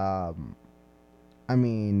 I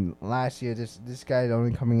mean, last year this guy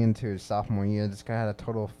only coming into his sophomore year. This guy had a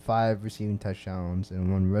total of 5 receiving touchdowns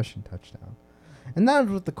and 1 rushing touchdown, and that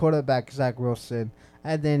was with the quarterback Zach Wilson.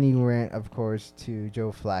 And then he went, of course, to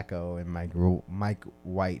Joe Flacco and Mike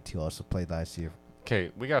White, who also played last year. Okay,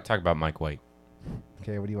 we got to talk about Mike White.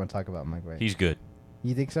 Okay, what do you want to talk about, Mike White? He's good.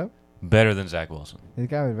 You think so? Better than Zach Wilson. This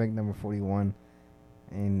guy was ranked number 41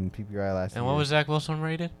 in PPR last year. And what was Zach Wilson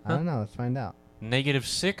rated? I don't know. Let's find out.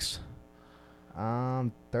 -6?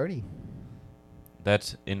 30.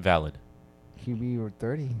 That's invalid. QB or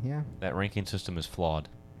 30, yeah. That ranking system is flawed.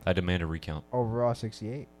 I demand a recount. Overall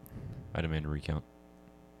 68. I demand a recount.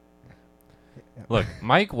 Look,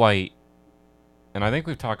 Mike White, and I think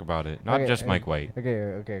we've talked about it. Not Okay, just Mike White.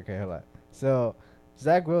 Okay, hold on. So,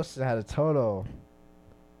 Zach Wilson had a total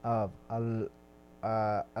of 11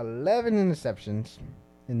 interceptions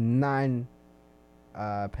and 9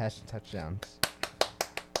 passing touchdowns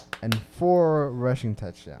and 4 rushing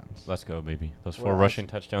touchdowns. Let's go, baby. Those 4 Well, rushing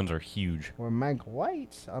touchdowns are huge. Where Mike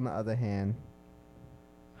White, on the other hand,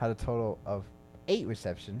 had a total of 8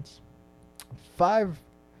 receptions, 5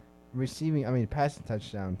 passing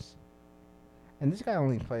touchdowns. And this guy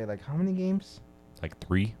only played like how many games? Like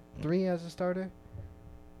 3? 3 as a starter?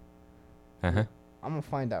 Uh-huh. I'm gonna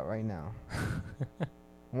find out right now.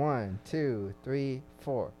 1, 2, 3,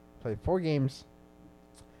 4. Played 4 games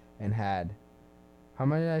and had, how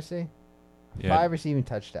many did I say? Yeah. 5 receiving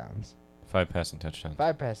touchdowns. 5 passing touchdowns.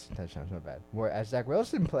 5 passing touchdowns, not bad. Whereas Zach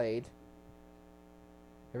Wilson played,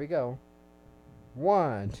 here we go.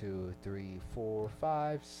 1, 2, 3, 4,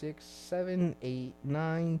 5, 6, 7, 8,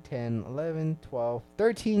 9, 10, 11, 12,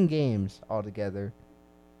 13 games altogether.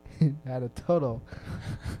 Had a total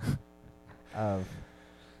of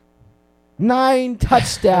 9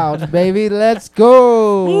 touchdowns, baby. Let's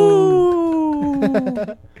go.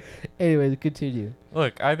 Anyways, continue.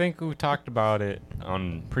 Look, I think we talked about it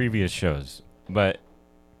on previous shows, but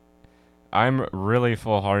I'm really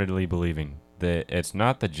full-heartedly believing that it's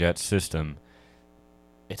not the Jets system,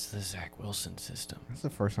 it's the Zach Wilson system. That's the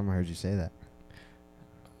first time I heard you say that.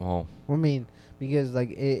 Well, I mean, because like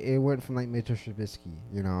it went from like Mitchell Trubisky.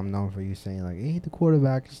 You know, I'm known for you saying like, it ain't the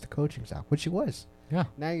quarterback, it's the coaching staff, which it was. yeah.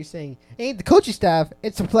 Now you're saying it ain't the coaching staff,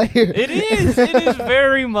 it's the player. It is. It is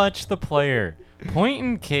very much the player. Point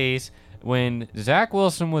in case, when Zach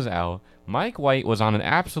Wilson was out, Mike White was on an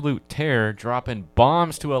absolute tear, dropping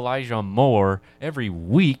bombs to Elijah Moore every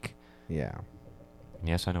week. Yeah.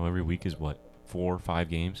 Yes, I know every week is what, 4 or 5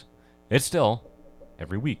 games? It's still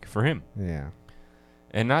every week for him. Yeah.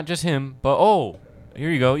 And not just him, but here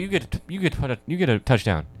you go. You get a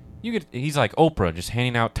touchdown. He's like Oprah, just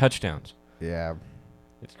handing out touchdowns. Yeah.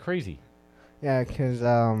 It's crazy. Yeah, because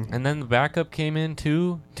And then the backup came in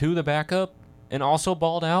to the backup and also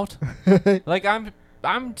balled out. Like I'm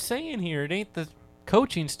saying here, it ain't the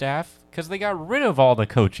coaching staff because they got rid of all the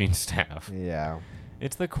coaching staff. yeah.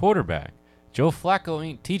 It's the quarterback. Joe Flacco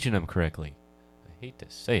ain't teaching him correctly. I hate to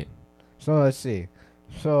say it. So let's see.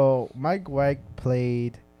 So Mike White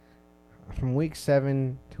played from week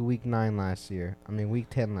 7 to week 9 last year. I mean week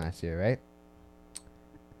 10 last year, right?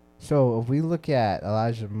 So if we look at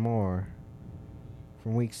Elijah Moore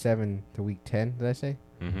from week 7 to week 10, did I say?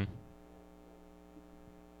 Mm-hmm.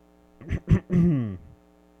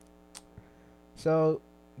 So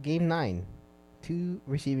game 9, 2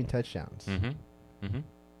 receiving touchdowns. Mm-hmm. Mm-hmm.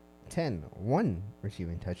 10, 1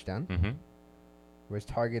 receiving touchdown. Mm-hmm. Was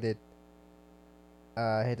targeted.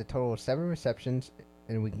 Had a total of 7 receptions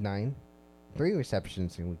in week 9, 3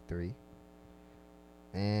 receptions in week 3,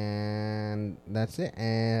 and that's it.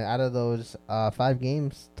 And out of those 5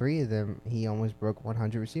 games, 3 of them he almost broke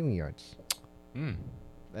 100 receiving yards. Mm.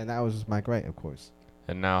 And that was Mike Wright, of course.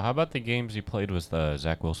 And now, how about the games he played with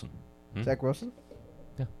Zach Wilson? Hmm? Zach Wilson.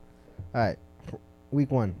 Yeah. All right. Week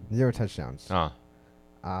 1, 0 touchdowns. Ah.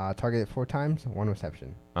 Targeted 4 times, 1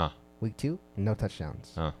 reception. Ah. Week 2, no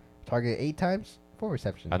touchdowns. Ah. Targeted 8 times, 4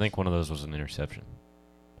 receptions. I think one of those was an interception.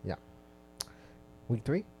 Week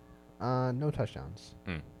 3, no touchdowns.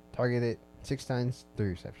 Mm. Targeted 6 times, 3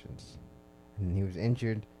 receptions. And he was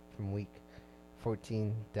injured from week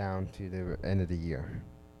 14 down to the end of the year.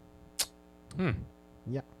 Hmm.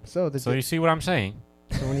 Yeah. So So you see what I'm saying?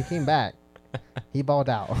 so when he came back, he balled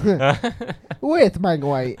out with Mike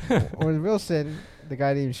White. With Wilson, the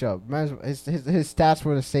guy didn't even show up. His stats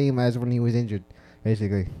were the same as when he was injured,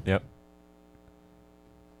 basically.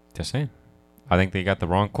 Just saying. I think they got the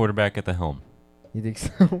wrong quarterback at the helm. You think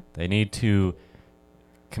so? They need to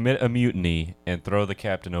commit a mutiny and throw the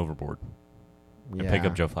captain overboard and pick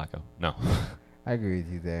up Joe Flacco. No. I agree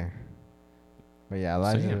with you there. But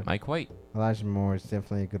yeah, So, yeah, Mike White. Elijah Moore is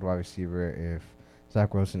definitely a good wide receiver if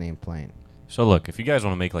Zach Wilson ain't playing. So look, if you guys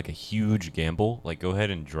want to make like a huge gamble, like go ahead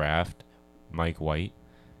and draft Mike White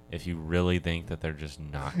if you really think that they're just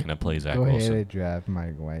not going to play Zach Go Wilson. ahead and draft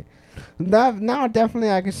Mike White. Now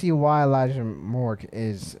definitely I can see why Elijah Moore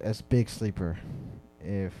is a big sleeper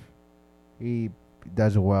if he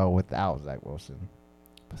does well without Zach Wilson.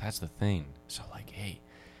 But that's the thing. So like, hey,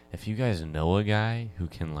 if you guys know a guy who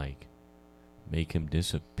can like make him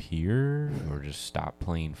disappear or just stop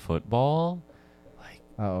playing football,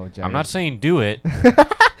 like, I'm not saying do it,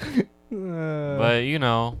 but you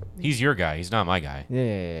know, he's your guy. He's not my guy.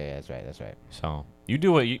 Yeah, that's right. So you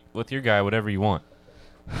do it with your guy, whatever you want.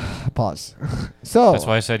 Pause. So That's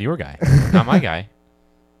why I said your guy, not my guy.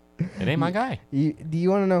 It ain't my guy. do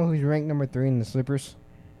you want to know who's ranked number 3 in the sleepers?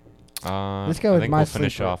 This guy I was think my we'll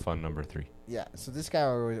finish sleeper. off on number 3. Yeah, so this guy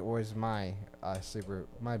was my sleeper,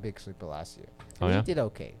 my big sleeper last year. Oh, And yeah? he did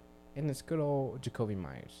okay. And it's good old Jacoby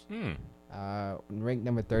Myers. Hmm. Ranked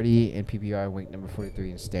number 30 in PPR, ranked number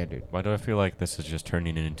 43 in standard. Why do I feel like this is just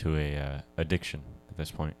turning into a addiction at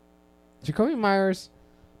this point? Jacoby Myers,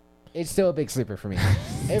 it's still a big sleeper for me.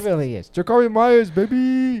 It really is. Jacoby Myers,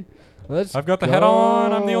 baby. I've got the hat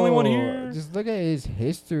on. I'm the only one here. Just look at his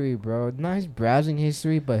history, bro. Not his browsing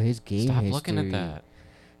history, but his game Stop history. looking at that.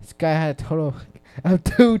 This guy had a total of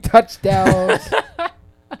 2 touchdowns.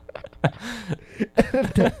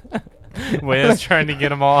 Wes trying to get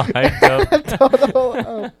them all hyped up.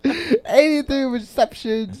 Total of 83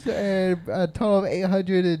 receptions and a total of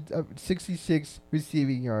 866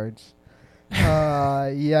 receiving yards.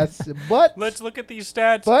 Yes, but Let's look at these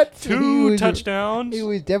stats. but 2 touchdowns. He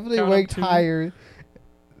was definitely Count 'em, ranked 2. higher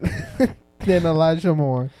than Elijah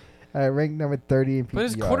Moore, ranked number 30 in PPR. But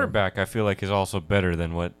his quarterback, I feel like, is also better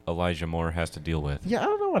than what Elijah Moore has to deal with. Yeah, I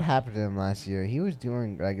don't know what happened to him last year. He was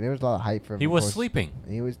doing there was a lot of hype for him. He of was course. sleeping.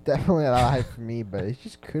 He was definitely a lot of hype for me, but he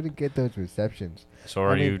just couldn't get those receptions. So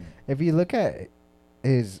are you? If you look at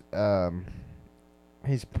his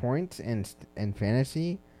points in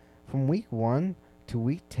fantasy from week 1 to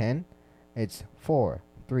week 10, it's 4,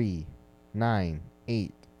 3, 9,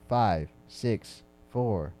 8, 5, 6,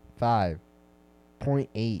 4,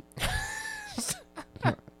 5.8.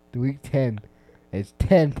 Week 10, it's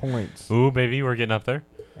 10 points. Ooh, baby, we're getting up there.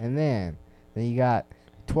 And then you got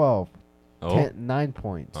 12, Oh. 10, 9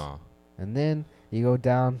 points. Oh. And then you go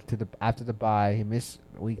down to after the bye, he missed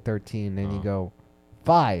week 13, then you Oh. go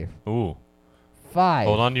 5, Ooh. 5,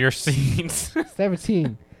 Hold on to your seats.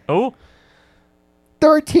 17, Oh.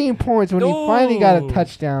 13 points when he finally got a No.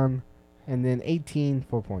 touchdown, and then 18,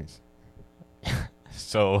 4 points.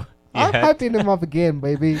 So. I'm Yeah. hyping him up again,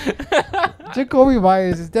 baby. Jacoby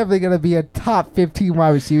Myers is definitely going to be a top 15 wide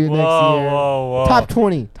receiver next year. Whoa. Top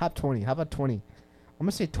 20. Top 20. How about 20? I'm going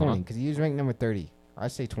to say 20 Uh-huh. because he was ranked number 30. I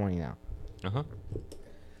say 20 now.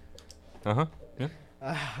 Yeah.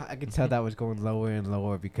 I can tell that was going lower and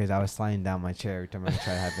lower because I was sliding down my chair every time I tried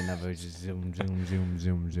to have a number. Just zoom, zoom, zoom,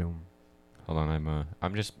 zoom, zoom. Hold on.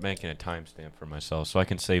 I'm just making a timestamp for myself so I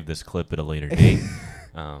can save this clip at a later date.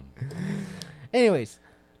 Anyways,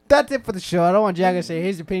 that's it for the show. I don't want Jack to say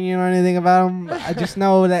his opinion or anything about him. I just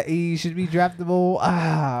know that he should be draftable.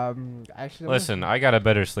 Actually, Listen, I got a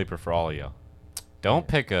better sleeper for all of you. Don't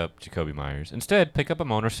pick up Jacoby Myers. Instead, pick up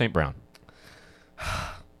Amon or St. Brown.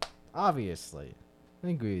 obviously, I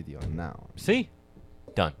agree with you on that one. See?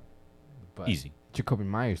 Done. But Easy. Jacoby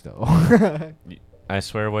Myers, though. I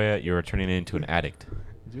swear, Wyatt, you're turning into an addict.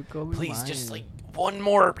 Jacoby Please, just Myers. like one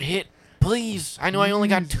more hit. Please. I know I only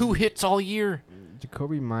got 2 hits all year.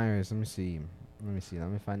 Jacoby Myers. Let me see. Let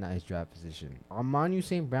me find out his draft position. Amonu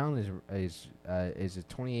St. Brown is a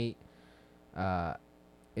 28.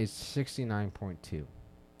 Is 69.2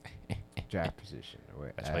 draft position.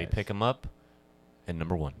 That's why you pick him up at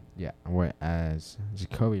number 1. Yeah. Whereas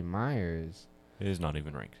Jacoby Myers, It is not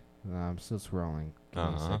even ranked. I'm still scrolling. Give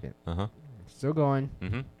me a second. Uh-huh. Still going.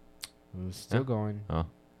 Mm-hmm. Still Yeah. going. Oh.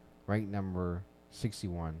 Ranked number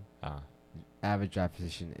 61. Ah. Average draft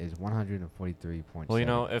position is 143.7. Well, you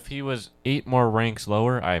know, if he was 8 more ranks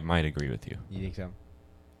lower, I might agree with you. You think so?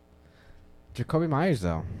 Jacoby Myers,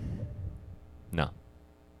 though. No.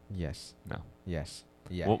 Yes. No. Yes.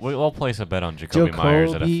 Yes. We'll place a bet on Jacoby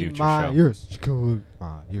Myers at a future show. Jacoby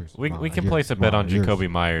Myers. We can place a bet on Jacoby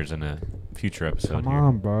Myers in a future episode Come here.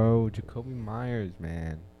 on, bro. Jacoby Myers,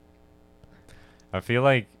 man. I feel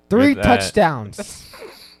like 3 with that- touchdowns.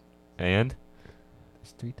 And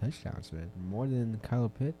It's 3 touchdowns, man. More than Kyle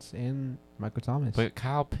Pitts and Michael Thomas. but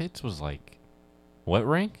Kyle Pitts was like what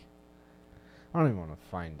rank? I don't even want to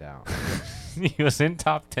find out. He was in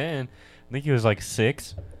top 10. I think he was like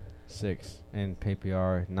 6. 6 in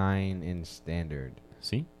PPR, 9 in standard.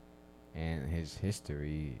 See? And his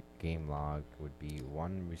history game log would be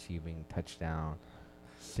 1 receiving touchdown,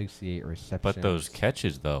 68 receptions. But those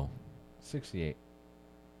catches though. 68.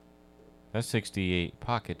 That's 68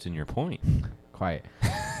 pockets in your point. Quiet.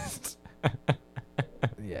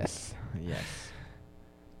 Yes. Yes.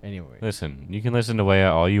 Anyway. Listen, you can listen to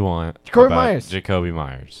Waya all you want Jacoby about Myers. Jacoby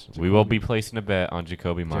Myers. We will be placing a bet on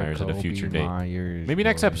Jacoby Myers at a future date. Myers, Maybe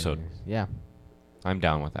next episode. Yeah. I'm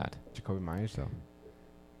down with that. Jacoby Myers, though.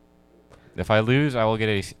 If I lose, I will get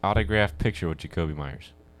a autographed picture with Jacoby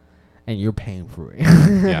Myers. And you're paying for it.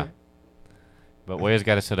 Yeah. But Waya's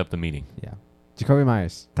got to set up the meeting. Yeah. Jacoby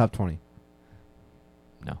Myers, top 20.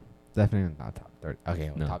 No. Definitely not top 30. Okay,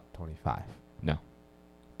 well, No. top 25. No.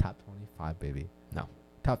 Top 25, baby. No.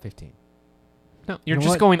 Top 15. No, you're know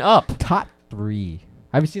just what? going up. Top 3.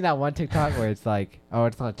 Have you seen that one TikTok where it's like, oh,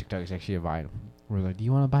 it's not a TikTok, it's actually a Vine. We're like, do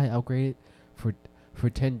you want to buy upgraded for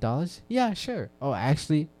 $10? Yeah, sure. Oh,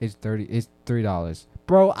 actually, it's $3.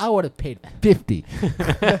 Bro, I would have paid $50.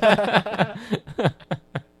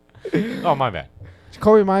 Oh, my bad.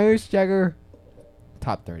 Jacoby Myers, Jagger,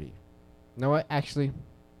 top 30. You know what? Actually,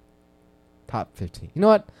 top 15. You know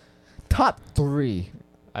what? Top 3.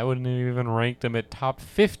 I wouldn't have even ranked him at top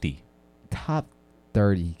 50. Top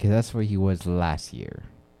 30, because that's where he was last year.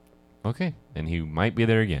 Okay. And he might be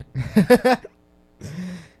there again.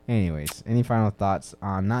 Anyways, any final thoughts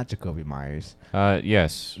on not Jacoby Myers?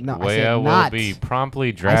 Yes. No, I Weah said will not. be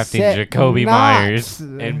promptly drafting said Jacoby not. Myers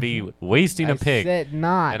and be wasting a I pick. said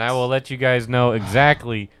not. And I will let you guys know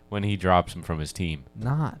exactly when he drops him from his team.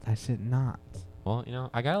 Not. I said not. Well,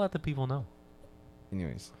 I gotta let the people know.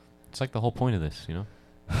 Anyways, It's like the whole point of this,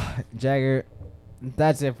 Jagger,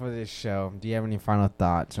 that's it for this show. Do you have any final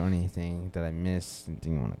thoughts or anything that I missed?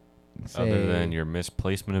 Anything you want to say? Other than your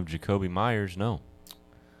misplacement of Jacoby Myers, no.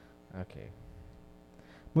 Okay.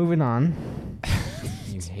 Moving on.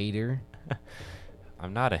 You hater.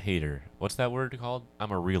 I'm not a hater. What's that word called?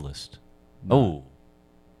 I'm a realist. No. Oh,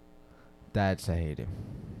 That's a hater.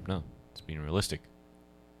 no. It's being realistic.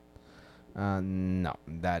 No,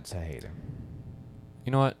 that's a hater.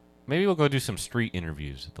 You know what? Maybe we'll go do some street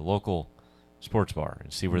interviews at the local sports bar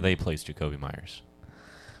and see where they place Jacoby Myers.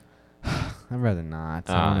 I'd rather not.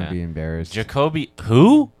 I don't want to be embarrassed. Jacoby,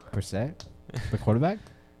 who? Brissett? The quarterback?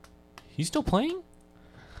 He's still playing? All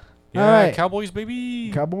Yeah, right. Cowboys,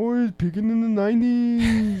 baby. Cowboys picking in the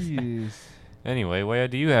 90s. Anyway, Wea,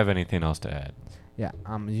 do you have anything else to add? Yeah.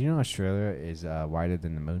 You know Australia is wider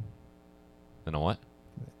than the moon? Then a what?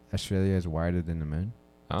 Australia is wider than the moon?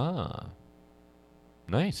 Ah.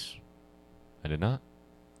 Nice. I did not.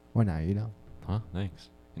 Well, now you know. Huh? Thanks.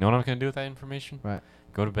 You know what I'm going to do with that information? What?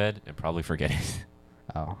 Go to bed and probably forget it.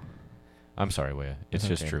 Oh. I'm sorry, Wea. It's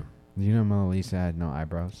just Okay. true. Do you know Mona Lisa had no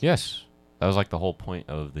eyebrows? Yes. That was like the whole point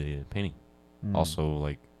of the painting. Mm. Also,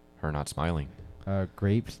 like, her not smiling.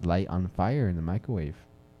 Grapes light on fire in the microwave.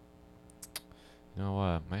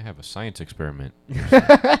 Might have a science experiment.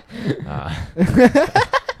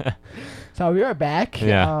 So we are back.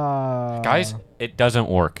 Yeah. Guys, it doesn't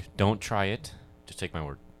work. Don't try it. Just take my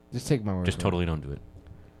word. Just take my word. Just for it. totally don't do it.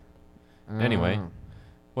 Anyway.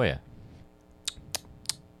 Wea.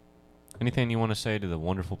 Anything you want to say to the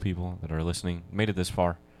wonderful people that are listening? Made it this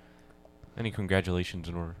far? Any congratulations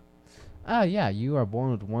in order? Yeah, you are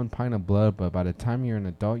born with 1 pint of blood, but by the time you're an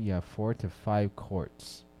adult, you have 4 to 5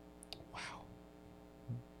 quarts.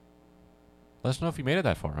 Let us know if you made it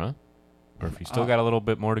that far, huh? Or if you still got a little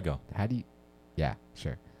bit more to go. How do you? Yeah,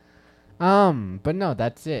 sure. But no,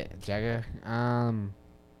 that's it, Jagger. So I'm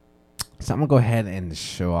gonna go ahead and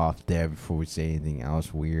show off there before we say anything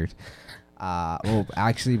else weird. Well,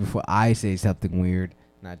 actually, before I say something weird,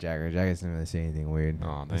 not Jagger. Jagger doesn't really say anything weird.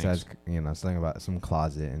 Oh, thanks. Besides, something about some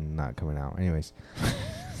closet and not coming out. Anyways,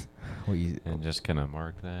 And just kind of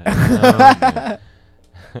mark that.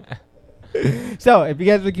 So, if you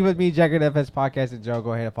guys want to keep with me, Jagger FS Podcast and Joe,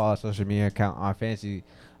 go ahead and follow our social media account. Our Instagram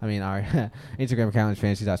account is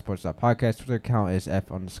fantasy.sports.podcast. Twitter account is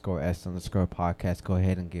F_S_podcast. Go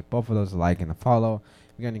ahead and give both of those a like and a follow.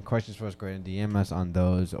 If you got any questions for us, go ahead and DM us on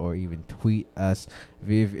those or even tweet us.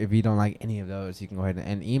 If you don't like any of those, you can go ahead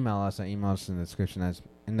and email us. Our email is in the description as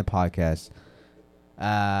in the podcast.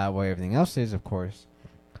 Where everything else is, of course.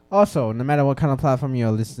 Also, no matter what kind of platform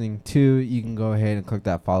you're listening to, you can go ahead and click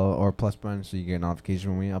that follow or plus button so you get a notification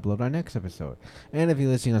when we upload our next episode. And if you're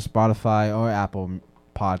listening on Spotify or Apple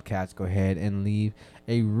Podcasts, go ahead and leave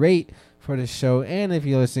a rate for the show. And if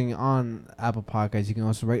you're listening on Apple Podcasts, you can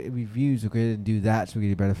also write reviews. Go ahead and do that so we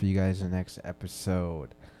get it better for you guys in the next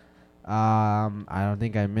episode. I don't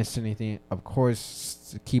think I missed anything. Of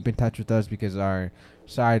course, keep in touch with us because our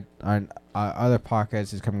other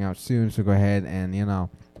podcast is coming out soon. So go ahead and,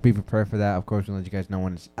 be prepared for that. Of course, we'll let you guys know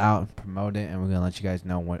when it's out and promote it, and we're going to let you guys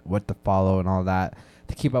know what to follow and all that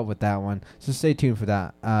to keep up with that one. So stay tuned for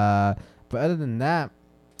that. But other than that,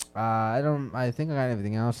 I think I got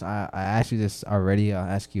everything else. I asked you this already. I'll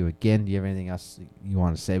ask you again. Do you have anything else you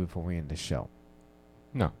want to say before we end the show?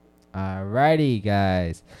 No. Alrighty,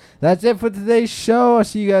 guys. That's it for today's show. I'll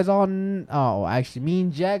see you guys all. Actually, me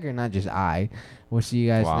and Jagger, not just I. We'll see you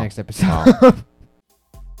guys next episode. Wow.